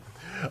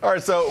All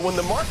right, so when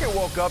the market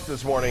woke up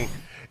this morning,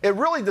 it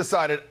really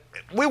decided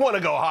we want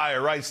to go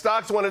higher, right?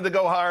 Stocks wanted to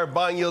go higher,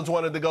 bond yields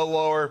wanted to go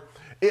lower,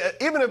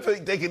 even if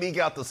they could eke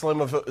out the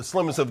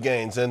slimmest of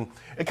gains. And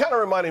it kind of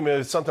reminded me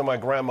of something my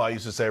grandma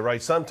used to say,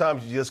 right?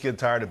 Sometimes you just get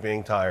tired of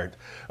being tired.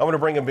 I want to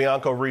bring in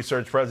Bianco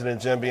Research President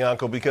Jim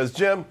Bianco because,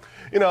 Jim,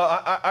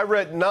 I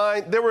read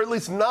there were at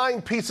least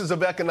 9 pieces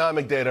of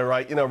economic data,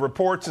 right?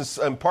 Reports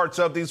and parts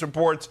of these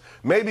reports,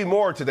 maybe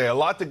more today, a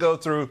lot to go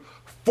through.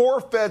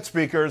 4 Fed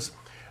speakers.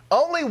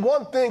 Only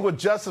one thing would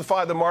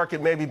justify the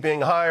market maybe being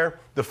higher.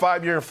 The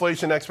 5-year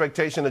inflation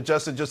expectation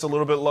adjusted just a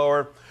little bit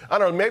lower. I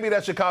don't know, maybe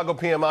that Chicago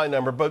PMI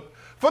number. But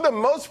for the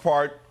most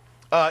part,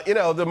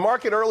 the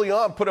market early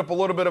on put up a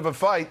little bit of a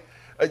fight.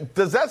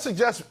 Does that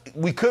suggest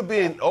we could be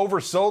in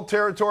oversold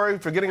territory,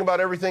 forgetting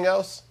about everything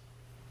else?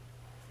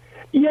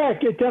 Yeah,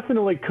 it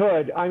definitely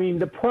could. I mean,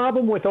 the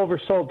problem with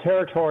oversold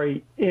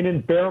territory in a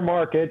bear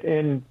market,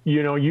 and,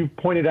 you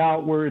pointed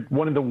out we're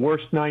one of the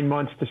worst 9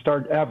 months to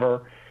start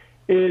ever,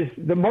 is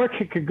the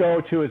market could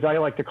go to, as I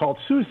like to call it,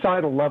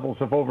 suicidal levels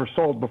of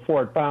oversold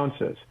before it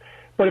bounces.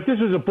 But if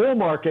this was a bull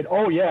market,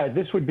 oh, yeah,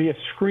 this would be a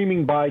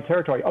screaming buy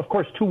territory. Of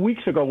course, 2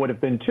 weeks ago would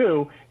have been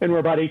 2, and we're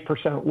about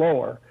 8%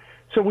 lower.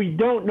 So we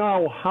don't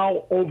know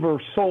how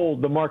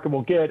oversold the market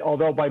will get,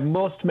 although by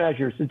most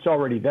measures, it's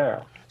already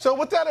there. So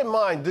with that in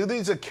mind, do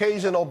these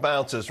occasional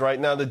bounces, right?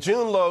 Now, the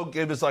June low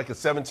gave us like a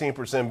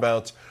 17%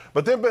 bounce,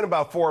 but there have been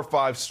about 4 or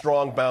 5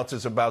 strong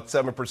bounces, about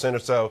 7% or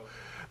so.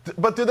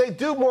 But do they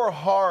do more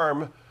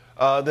harm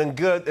than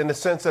good in the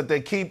sense that they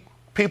keep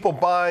people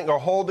buying or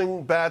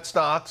holding bad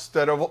stocks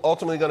that are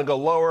ultimately going to go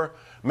lower,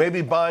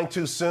 maybe buying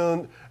too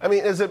soon? I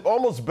mean, is it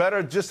almost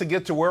better just to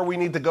get to where we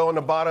need to go in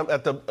the bottom,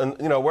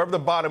 wherever the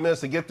bottom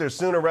is, to get there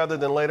sooner rather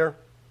than later?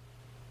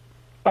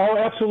 Oh,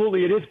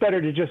 absolutely. It is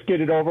better to just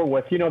get it over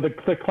with.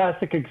 The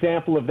classic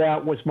example of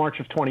that was March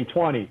of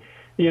 2020.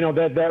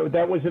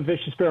 That was a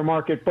vicious bear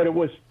market, but it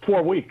was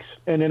 4 weeks,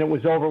 and then it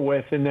was over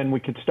with, and then we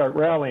could start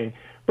rallying.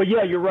 But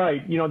yeah, you're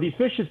right. These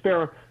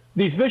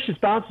vicious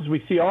bounces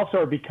we see also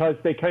are because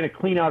they kind of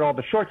clean out all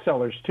the short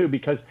sellers too,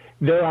 because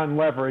they're on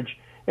leverage,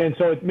 and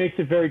so it makes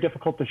it very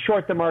difficult to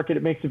short the market.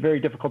 It makes it very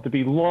difficult to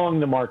be long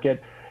the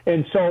market,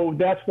 and so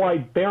that's why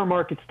bear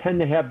markets tend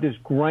to have this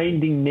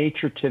grinding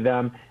nature to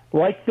them,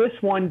 like this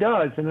one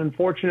does, and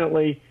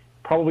unfortunately,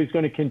 probably is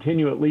going to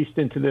continue at least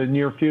into the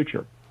near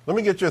future. Let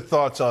me get your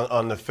thoughts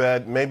on the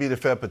Fed. Maybe the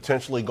Fed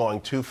potentially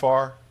going too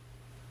far.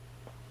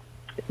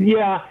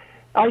 Yeah.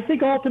 I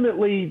think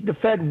ultimately the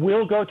Fed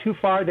will go too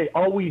far. They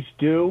always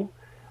do.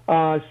 They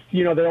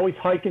always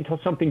hike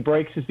until something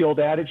breaks, is the old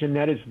adage, and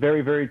that is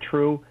very, very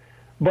true.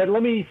 But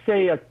let me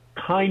say a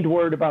kind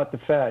word about the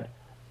Fed.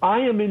 I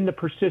am in the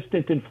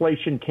persistent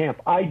inflation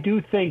camp. I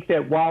do think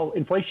that while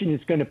inflation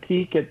is going to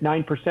peak at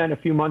 9% a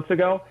few months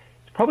ago,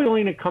 it's probably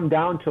only going to come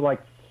down to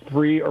like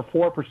 3 or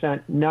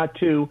 4%, not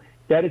 2.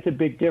 That is a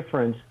big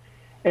difference.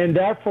 And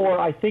therefore,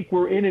 I think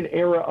we're in an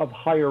era of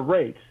higher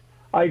rates.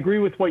 I agree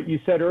with what you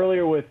said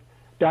earlier with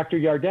Dr.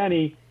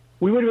 Yardeni.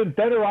 We would have been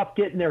better off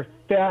getting there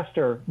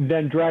faster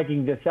than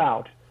dragging this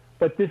out.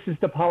 But this is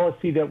the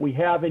policy that we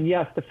have. And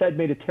yes, the Fed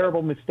made a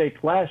terrible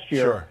mistake last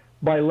year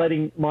by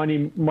letting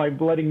money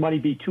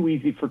be too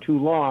easy for too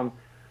long.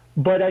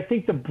 But I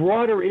think the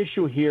broader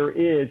issue here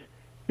is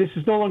this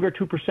is no longer a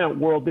 2%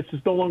 world. This is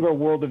no longer a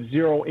world of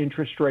zero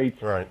interest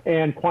rates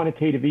and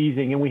quantitative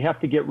easing, and we have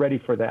to get ready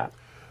for that.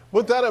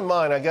 With that in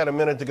mind, I got a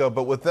minute to go,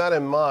 but with that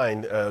in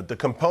mind, the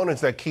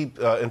components that keep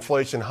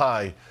inflation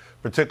high,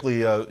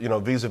 particularly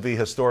vis-a-vis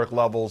historic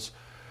levels,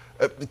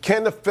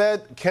 can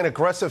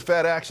aggressive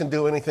Fed action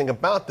do anything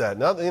about that?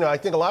 Now, I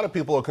think a lot of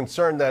people are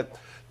concerned that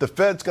the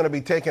Fed's going to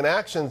be taking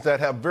actions that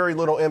have very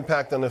little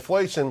impact on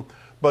inflation,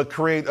 but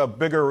create a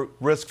bigger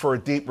risk for a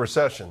deep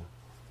recession.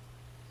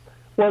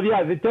 Well,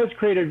 yeah, it does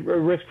create a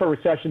risk for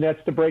recession.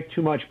 That's to break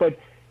too much. But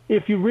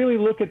if you really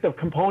look at the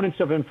components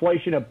of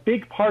inflation, a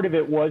big part of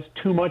it was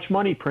too much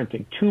money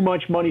printing, too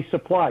much money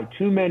supply,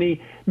 too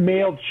many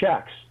mailed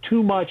checks,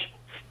 too much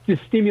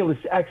stimulus,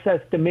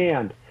 excess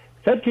demand.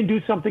 Fed can do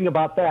something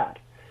about that.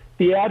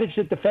 The adage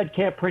that the Fed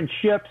can't print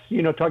ships,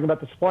 talking about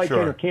the supply chain,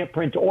 or can't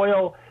print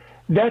oil,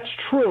 that's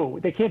true.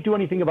 They can't do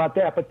anything about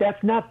that, but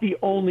that's not the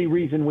only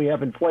reason we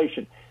have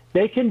inflation.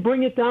 They can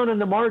bring it down on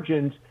the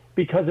margins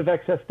because of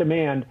excess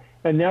demand,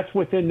 and that's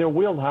within their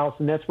wheelhouse,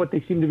 and that's what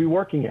they seem to be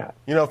working at.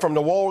 From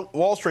the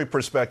Wall Street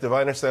perspective,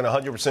 I understand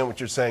 100% what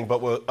you're saying, but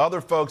what other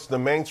folks, the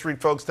Main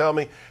Street folks tell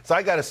me, so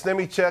I got a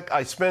STEMI check,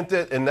 I spent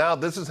it, and now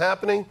this is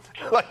happening?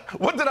 Like,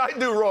 what did I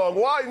do wrong?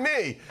 Why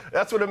me?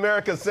 That's what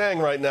America's saying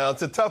right now.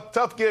 It's a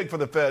tough gig for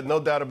the Fed,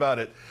 no doubt about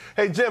it.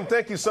 Hey, Jim,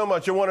 thank you so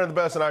much. You're one of the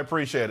best, and I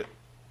appreciate it.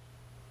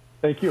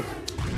 Thank you.